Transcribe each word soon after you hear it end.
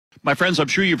My friends, I'm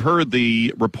sure you've heard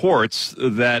the reports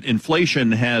that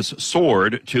inflation has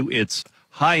soared to its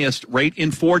highest rate in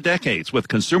 4 decades, with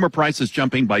consumer prices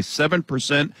jumping by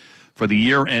 7% for the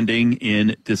year ending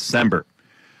in December.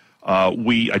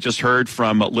 I just heard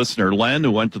from listener Len,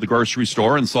 who went to the grocery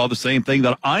store and saw the same thing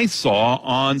that I saw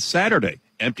on Saturday,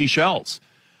 empty shelves.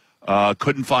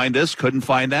 Couldn't find this, couldn't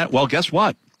find that. Well, guess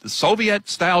what? The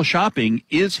Soviet-style shopping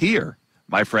is here,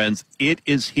 my friends. It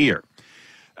is here.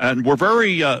 And we're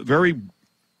let's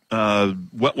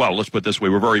put it this way.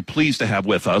 We're very pleased to have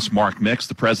with us Mark Mix,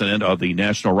 the president of the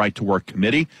National Right to Work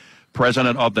Committee,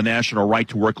 president of the National Right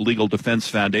to Work Legal Defense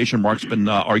Foundation. Mark's been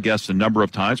our guest a number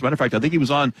of times. Matter of fact, I think he was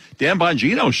on Dan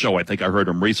Bongino's show. I think I heard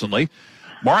him recently.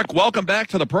 Mark, welcome back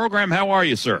to the program. How are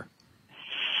you, sir?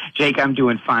 Jake, I'm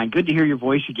doing fine. Good to hear your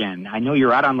voice again. I know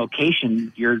you're out on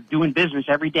location. You're doing business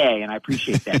every day, and I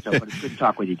appreciate that. But it's good to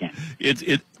talk with you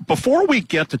again. Before we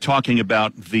get to talking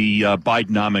about the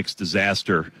Bidenomics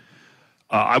disaster,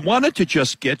 I wanted to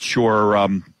just get your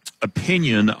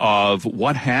opinion of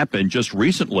what happened just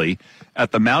recently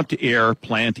at the Mountaire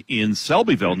plant in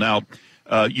Selbyville. Now,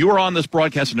 you were on this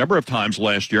broadcast a number of times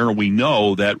last year, and we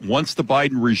know that once the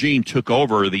Biden regime took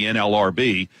over the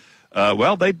NLRB,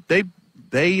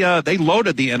 they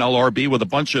loaded the NLRB with a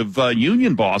bunch of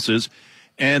union bosses,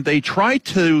 and they tried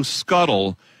to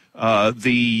scuttle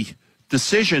the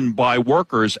decision by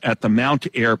workers at the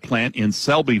Mountaire plant in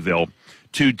Selbyville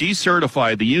to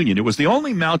decertify the union. It was the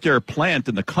only Mountaire plant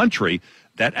in the country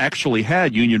that actually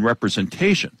had union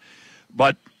representation.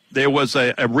 But there was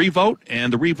a revote,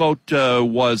 and the revote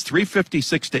was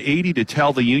 356 to 80 to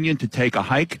tell the union to take a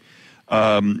hike.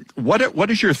 What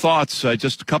is your thoughts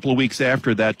just a couple of weeks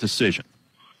after that decision?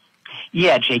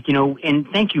 Yeah, Jake, and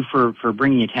thank you for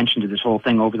bringing attention to this whole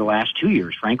thing over the last 2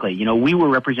 years, frankly. We were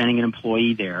representing an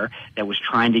employee there that was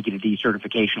trying to get a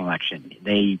decertification election.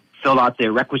 They filled out the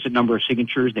requisite number of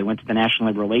signatures. They went to the National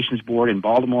Labor Relations Board in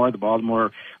Baltimore. The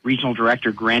Baltimore regional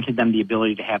director granted them the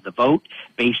ability to have the vote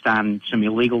based on some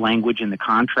illegal language in the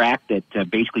contract that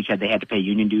basically said they had to pay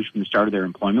union dues from the start of their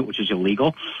employment, which is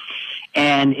illegal.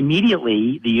 And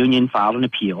immediately, the union filed an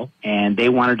appeal, and they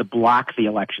wanted to block the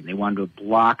election. They wanted to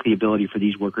block the ability for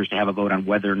these workers to have a vote on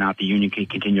whether or not the union could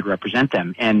continue to represent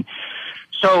them. And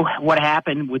so what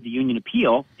happened with the union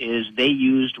appeal is they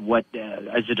used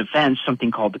as a defense,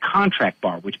 something called the contract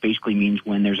bar, which basically means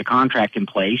when there's a contract in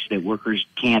place that workers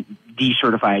can't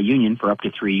decertify a union for up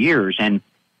to 3 years. And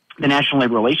the National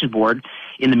Labor Relations Board,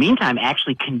 in the meantime,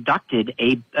 actually conducted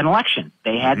an election.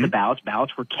 They had the ballots.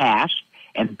 Ballots were cast,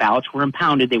 and ballots were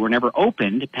impounded. They were never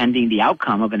opened, pending the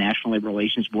outcome of a National Labor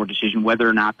Relations Board decision whether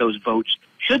or not those votes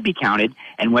should be counted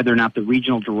and whether or not the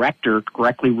regional director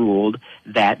correctly ruled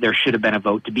that there should have been a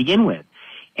vote to begin with.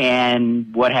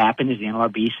 And what happened is the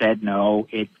NLRB said no,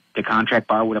 the contract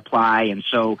bar would apply, and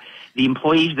so the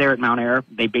employees there at Mountaire,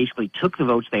 they basically took the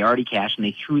votes they already cast and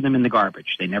they threw them in the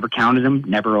garbage. They never counted them,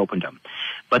 never opened them.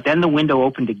 But then the window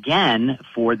opened again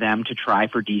for them to try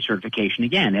for decertification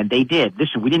again, and they did.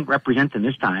 Listen, we didn't represent them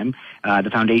this time. The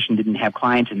foundation didn't have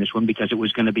clients in this one because it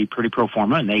was going to be pretty pro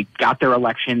forma, and they got their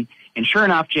election. And sure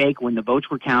enough, Jake, when the votes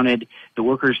were counted, the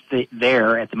workers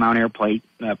there at the Mountaire plant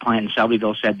in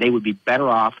Selbyville said they would be better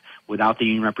off without the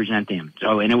union representing them.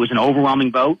 So, and it was an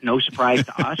overwhelming vote, no surprise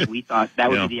to us. We thought that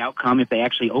would be the outcome if they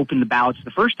actually opened the ballots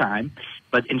the first time.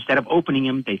 But instead of opening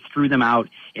them, they threw them out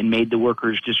and made the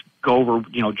workers just go over,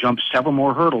 jump several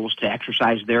more hurdles to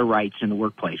exercise their rights in the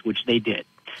workplace, which they did.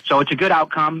 So it's a good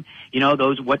outcome.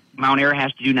 What Mountaire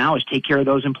has to do now is take care of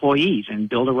those employees and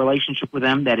build a relationship with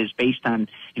them that is based on,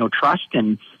 trust.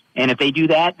 And if they do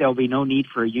that, there'll be no need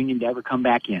for a union to ever come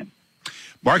back in.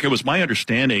 Mark, it was my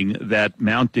understanding that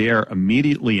Mountaire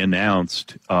immediately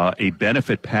announced a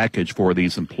benefit package for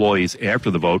these employees after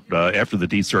the vote, after the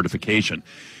decertification.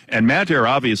 And Mountaire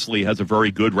obviously has a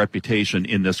very good reputation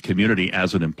in this community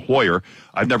as an employer.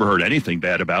 I've never heard anything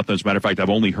bad about them. As a matter of fact, I've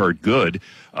only heard good.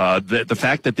 The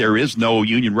fact that there is no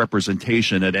union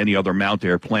representation at any other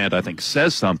Mountaire plant, I think,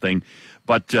 says something.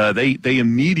 But they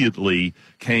immediately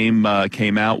came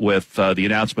out with the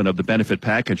announcement of the benefit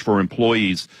package for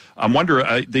employees. I'm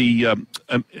wondering, the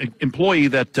employee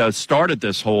that started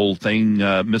this whole thing,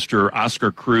 Mr.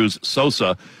 Oscar Cruz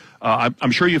Sosa, I'm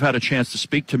sure you've had a chance to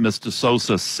speak to Mr.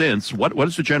 Sosa since. What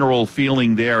is the general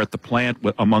feeling there at the plant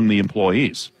among the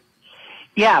employees?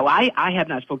 Yeah, well, I have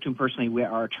not spoken to him personally.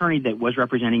 Our attorney that was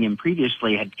representing him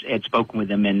previously had spoken with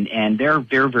him, and they're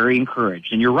very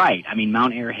encouraged. And you're right. I mean,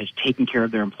 Mountaire has taken care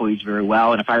of their employees very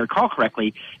well. And if I recall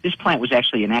correctly, this plant was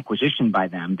actually an acquisition by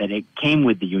them, that it came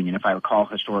with the union, if I recall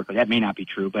historically. That may not be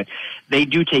true, but they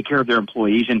do take care of their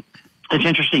employees. And It's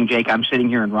interesting, Jake. I'm sitting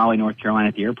here in Raleigh, North Carolina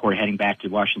at the airport heading back to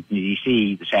Washington,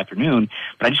 D.C. this afternoon,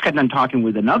 but I just got done talking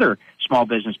with another small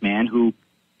businessman who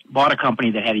bought a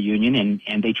company that had a union,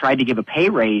 and they tried to give a pay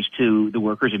raise to the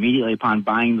workers immediately upon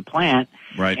buying the plant,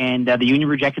 right. And the union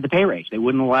rejected the pay raise. They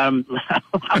wouldn't allow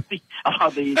the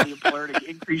employer to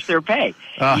increase their pay.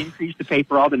 He increased the pay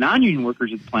for all the non-union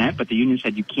workers at the plant, but the union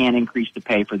said you can't increase the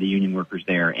pay for the union workers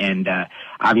there. And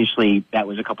obviously that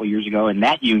was a couple years ago, and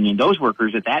that union, those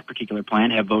workers at that particular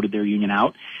plant have voted their union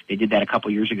out. They did that a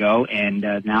couple years ago,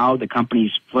 and now the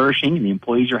company's flourishing and the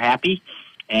employees are happy.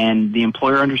 And the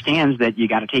employer understands that you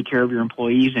got to take care of your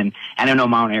employees, and I know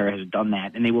Mountaire has done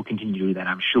that, and they will continue to do that,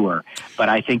 I'm sure. But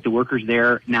I think the workers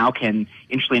there now can,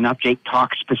 interestingly enough, Jake,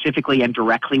 talk specifically and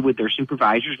directly with their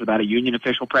supervisors without a union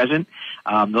official present.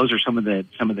 Those are some of the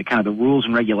kind of the rules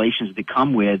and regulations that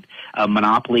come with a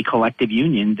monopoly collective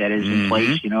union that is in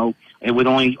place, with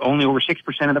only over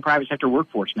 6% of the private sector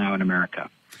workforce now in America.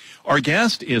 Our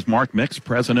guest is Mark Mix,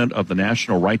 president of the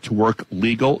National Right to Work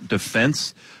Legal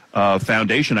Defense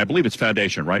Foundation. I believe it's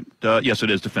Foundation, right? Yes,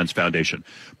 it is Defense Foundation.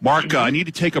 Mark, I need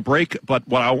to take a break, but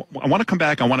what I want to come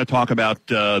back, I want to talk about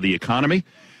the economy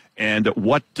and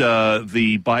what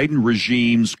the Biden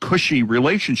regime's cushy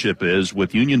relationship is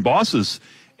with union bosses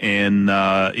and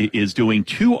is doing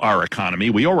to our economy.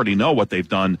 We already know what they've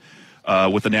done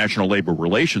with the National Labor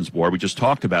Relations Board. We just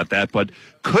talked about that. But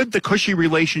could the cushy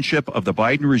relationship of the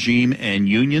Biden regime and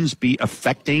unions be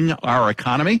affecting our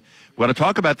economy? We're going to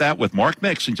talk about that with Mark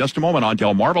Mix in just a moment on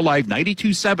Delmarva Live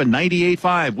 92.7,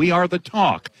 98.5. We are the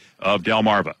talk of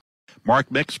Delmarva. Mark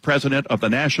Mix, president of the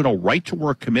National Right to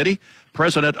Work Committee,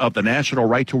 president of the National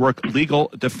Right to Work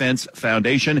Legal Defense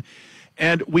Foundation.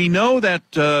 And we know that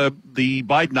the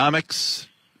Bidenomics,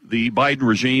 the Biden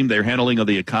regime, their handling of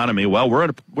the economy, well, we're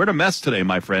in a mess today,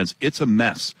 my friends. It's a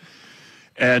mess.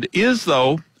 And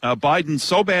Biden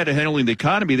so bad at handling the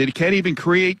economy that he can't even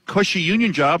create cushy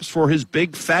union jobs for his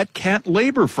big fat cat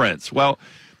labor friends. Well,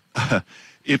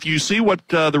 if you see what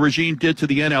the regime did to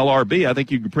the NLRB, I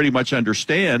think you can pretty much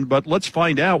understand. But let's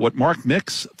find out what Mark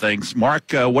Mix thinks.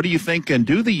 Mark, what do you think? And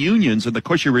do the unions and the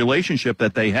cushy relationship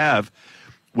that they have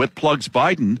with Plugs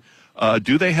Biden,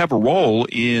 do they have a role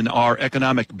in our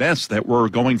economic mess that we're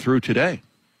going through today?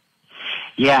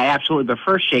 Yeah, absolutely. But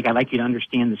first, Jake, I'd like you to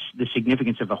understand the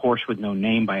significance of a horse with no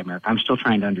name by America. I'm still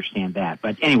trying to understand that.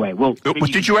 But anyway,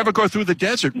 did you ever go through the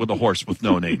desert with a horse with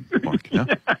no name, Mark? Yeah?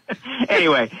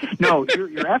 Anyway, no,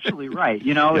 you're absolutely right.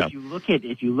 If you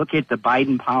look at the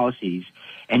Biden policies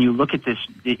and you look at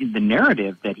the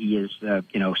narrative that he is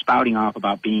spouting off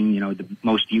about being the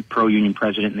most pro-union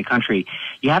president in the country,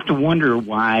 you have to wonder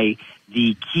why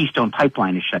the Keystone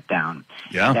Pipeline is shut down.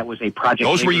 Yeah, that was a project.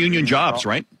 Those were union jobs,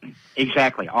 right?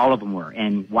 Exactly, all of them were,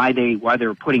 and why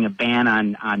they're putting a ban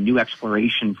on new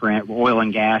exploration for oil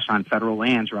and gas on federal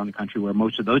lands around the country where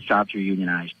most of those jobs are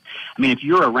unionized. I mean, if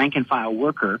you're a rank and file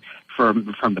worker from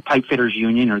the pipe fitters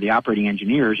union or the operating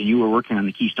engineers, and you were working on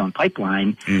the Keystone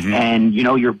Pipeline, and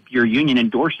your union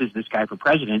endorses this guy for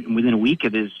president, and within a week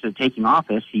of his taking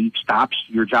office, he stops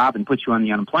your job and puts you on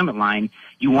the unemployment line.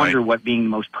 You wonder what being the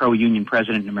most pro-union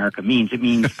president in America means. It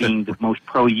means being the most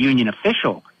pro-union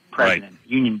official president,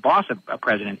 union boss of a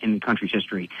president in the country's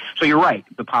history. So you're right.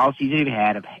 The policies they've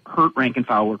had have hurt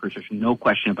rank-and-file workers. There's no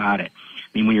question about it.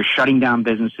 I mean, when you're shutting down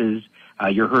businesses,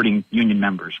 you're hurting union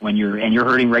members. And you're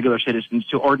hurting regular citizens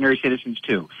too, ordinary citizens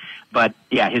too. But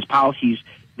yeah, his policies,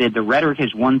 the rhetoric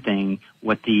is one thing.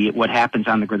 What happens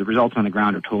the results on the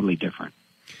ground are totally different.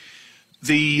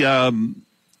 The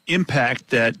impact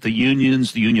that the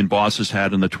union bosses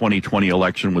had in the 2020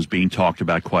 election was being talked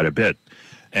about quite a bit.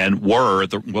 And were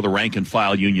the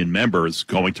rank-and-file union members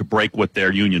going to break with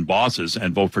their union bosses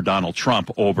and vote for Donald Trump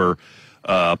over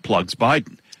Plugs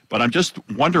Biden? But I'm just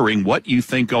wondering what you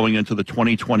think going into the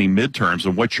 2020 midterms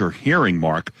and what you're hearing,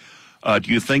 Mark. Do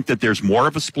you think that there's more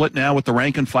of a split now with the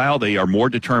rank and file? They are more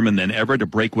determined than ever to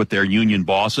break with their union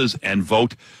bosses and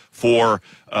vote for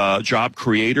job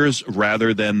creators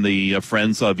rather than the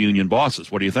friends of union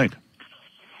bosses. What do you think?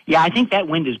 Yeah, I think that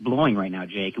wind is blowing right now,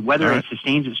 Jake. Whether it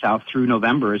sustains itself through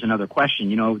November is another question.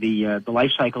 The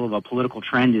life cycle of a political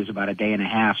trend is about a day and a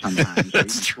half sometimes.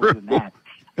 That's true. Than that.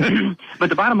 But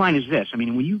the bottom line is this. I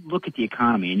mean, when you look at the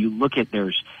economy and you look at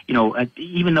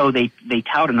even though they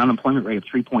tout an unemployment rate of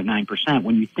 3.9%,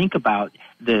 when you think about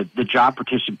the job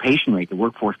participation rate, the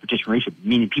workforce participation rate,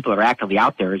 meaning people that are actively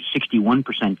out there, is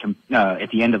 61%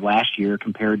 at the end of last year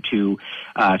compared to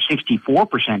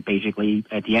 64% basically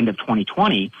at the end of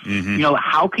 2020.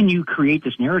 How can you create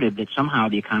this narrative that somehow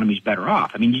the economy is better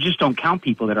off? I mean, you just don't count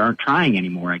people that aren't trying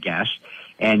anymore, I guess.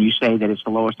 and you say that it's the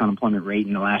lowest unemployment rate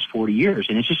in the last 40 years.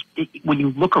 And it's just, when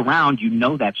you look around, you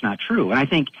know that's not true. And I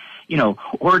think,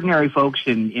 ordinary folks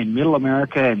in middle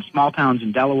America and small towns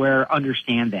in Delaware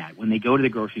understand that when they go to the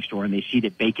grocery store and they see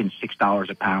that bacon's $6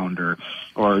 a pound or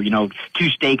 2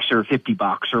 steaks are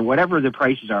 $50 or whatever the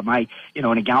prices are. And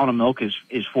a gallon of milk is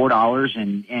 $4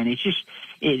 and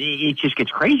it just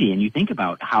gets crazy. And you think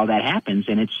about how that happens,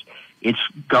 and it's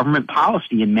government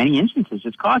policy in many instances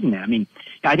that's causing that. I mean,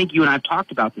 I think you and I have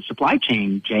talked about the supply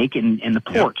chain, Jake, and the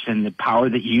ports and the power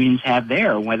that unions have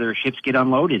there, whether ships get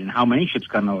unloaded and how many ships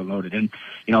get unloaded. And,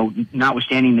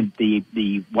 notwithstanding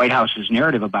the White House's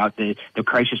narrative about the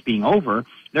crisis being over,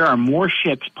 there are more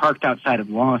ships parked outside of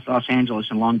Los Angeles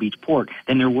and Long Beach port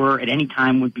than there were at any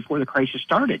time before the crisis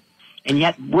started. And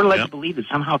yet we're led to believe that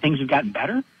somehow things have gotten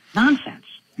better? Nonsense.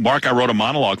 Mark, I wrote a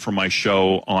monologue for my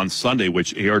show on Sunday,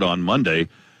 which aired on Monday,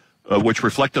 which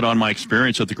reflected on my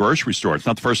experience at the grocery store. It's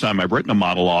not the first time I've written a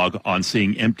monologue on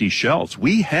seeing empty shelves.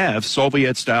 We have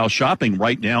Soviet-style shopping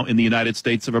right now in the United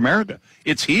States of America.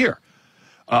 It's here.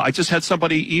 I just had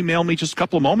somebody email me just a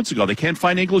couple of moments ago. They can't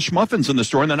find English muffins in the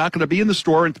store, and they're not going to be in the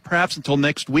store perhaps until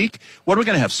next week. What are we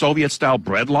going to have, Soviet-style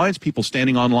bread lines, people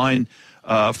standing online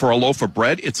for a loaf of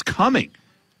bread? It's coming.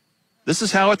 This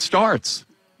is how it starts.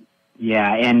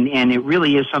 Yeah, and it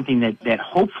really is something that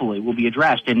hopefully will be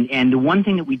addressed. And the one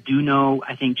thing that we do know,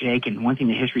 I think, Jake, and one thing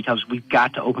that history tells us, we've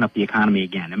got to open up the economy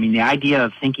again. I mean, the idea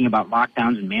of thinking about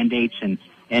lockdowns and mandates and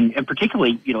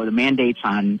particularly, the mandates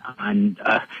on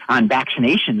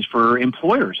vaccinations for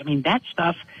employers. I mean, that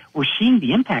stuff, we're seeing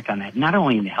the impact on that, not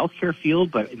only in the healthcare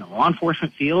field, but in the law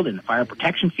enforcement field, in the fire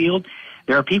protection field.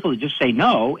 There are people that just say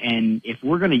no, and if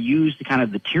we're going to use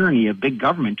the tyranny of big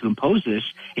government to impose this,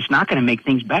 it's not going to make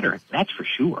things better. That's for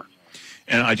sure.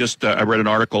 And I read an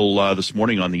article this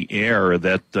morning on the air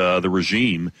that the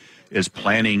regime is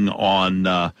planning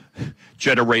on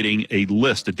generating a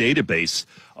database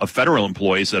of federal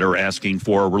employees that are asking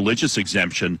for a religious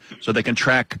exemption so they can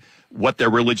track what their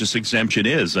religious exemption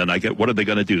is. And what are they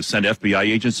going to do? Send FBI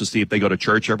agents to see if they go to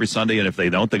church every Sunday, and if they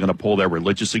don't, they're going to pull their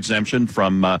religious exemption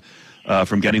from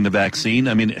getting the vaccine.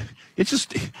 I mean, it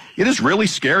is really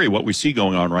scary what we see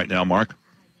going on right now, Mark.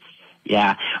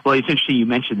 Yeah. Well, it's interesting you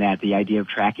mentioned that, the idea of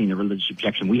tracking the religious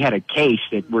objection. We had a case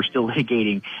that we're still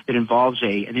litigating that involves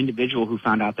an individual who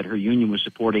found out that her union was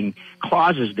supporting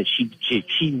clauses that she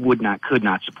could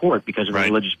not support because of her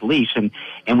religious beliefs.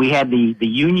 And we had the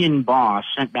union boss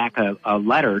sent back a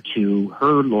letter to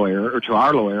her lawyer, or to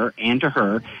our lawyer, and to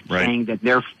her, saying that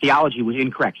their theology was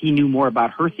incorrect. He knew more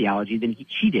about her theology than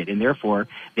she did, and therefore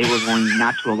they were going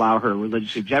not to allow her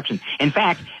religious exemption. In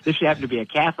fact, this happened to be a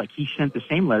Catholic. He sent the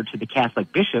same letter to the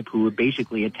Catholic bishop, who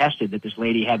basically attested that this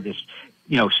lady had this,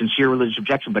 sincere religious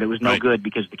objection, but it was no good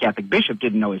because the Catholic bishop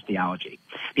didn't know his theology.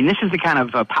 I mean, this is the kind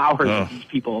of power that these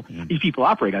people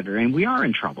operate under, and we are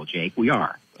in trouble, Jake. We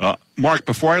are. Mark,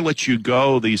 before I let you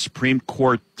go, the Supreme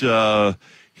Court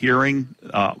hearing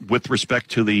with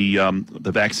respect to the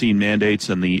vaccine mandates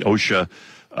and the OSHA.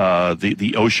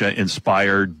 The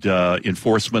OSHA-inspired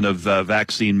enforcement of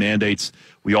vaccine mandates.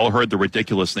 We all heard the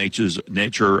ridiculous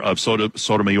nature of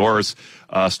Sotomayor's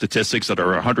statistics that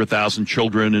are 100,000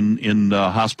 children in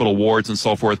hospital wards and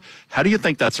so forth. How do you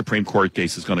think that Supreme Court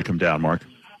case is going to come down, Mark?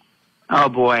 Oh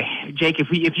boy, Jake! If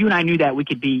you and I knew that, we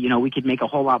could make a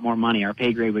whole lot more money. Our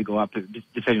pay grade would go up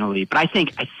definitively. But I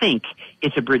think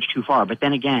it's a bridge too far. But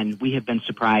then again, we have been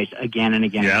surprised again and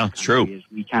again. Yeah, it's true. As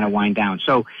we kind of wind down.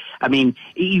 So, I mean,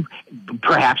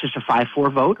 perhaps it's a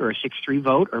 5-4 vote or a 6-3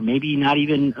 vote, or maybe not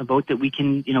even a vote that we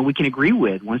can agree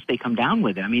with once they come down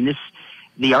with it. I mean,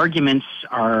 the arguments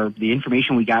are, the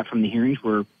information we got from the hearings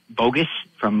were bogus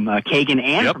from Kagan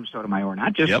and from Sotomayor,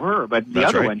 not just her, but the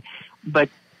other one. But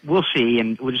we'll see,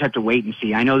 and we'll just have to wait and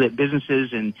see. I know that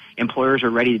businesses and employers are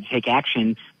ready to take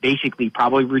action, basically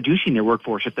probably reducing their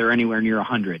workforce if they're anywhere near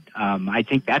 100. I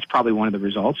think that's probably one of the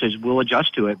results, is we'll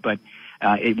adjust to it, but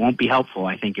it won't be helpful,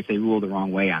 I think, if they rule the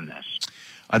wrong way on this.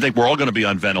 I think we're all going to be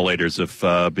on ventilators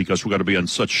because we're going to be in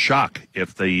such shock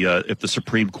if the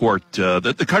Supreme Court,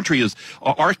 the country is,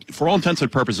 for all intents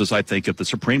and purposes, I think if the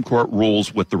Supreme Court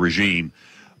rules with the regime,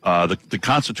 the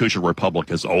constitutional republic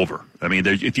is over. I mean,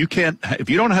 if you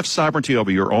don't have sovereignty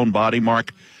over your own body,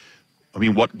 Mark, I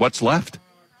mean, what's left?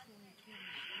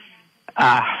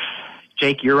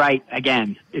 Jake, you're right.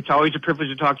 Again, it's always a privilege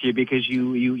to talk to you because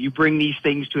you bring these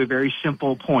things to a very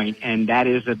simple point, and that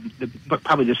is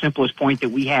probably the simplest point that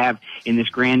we have in this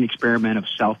grand experiment of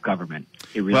self-government.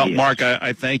 It really is. Mark,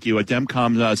 I thank you. A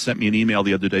Demcom sent me an email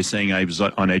the other day saying I was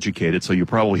uneducated, so you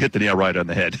probably hit the nail right on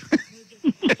the head.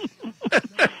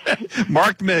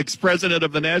 Mark Mix, president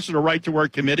of the National Right to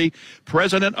Work Committee,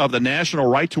 president of the National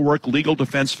Right to Work Legal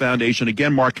Defense Foundation.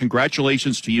 Again, Mark,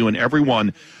 congratulations to you and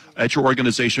everyone at your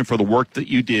organization for the work that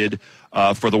you did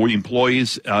for the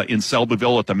employees in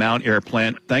Selbyville at the Mountaire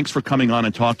plant. Thanks for coming on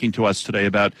and talking to us today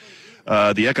about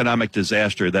the economic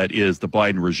disaster that is the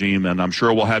Biden regime, and I'm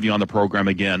sure we'll have you on the program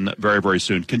again very, very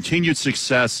soon. Continued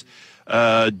success,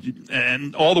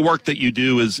 and all the work that you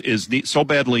do is so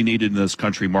badly needed in this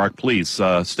country. Mark, please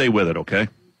stay with it, okay?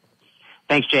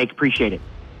 Thanks, Jake. Appreciate it.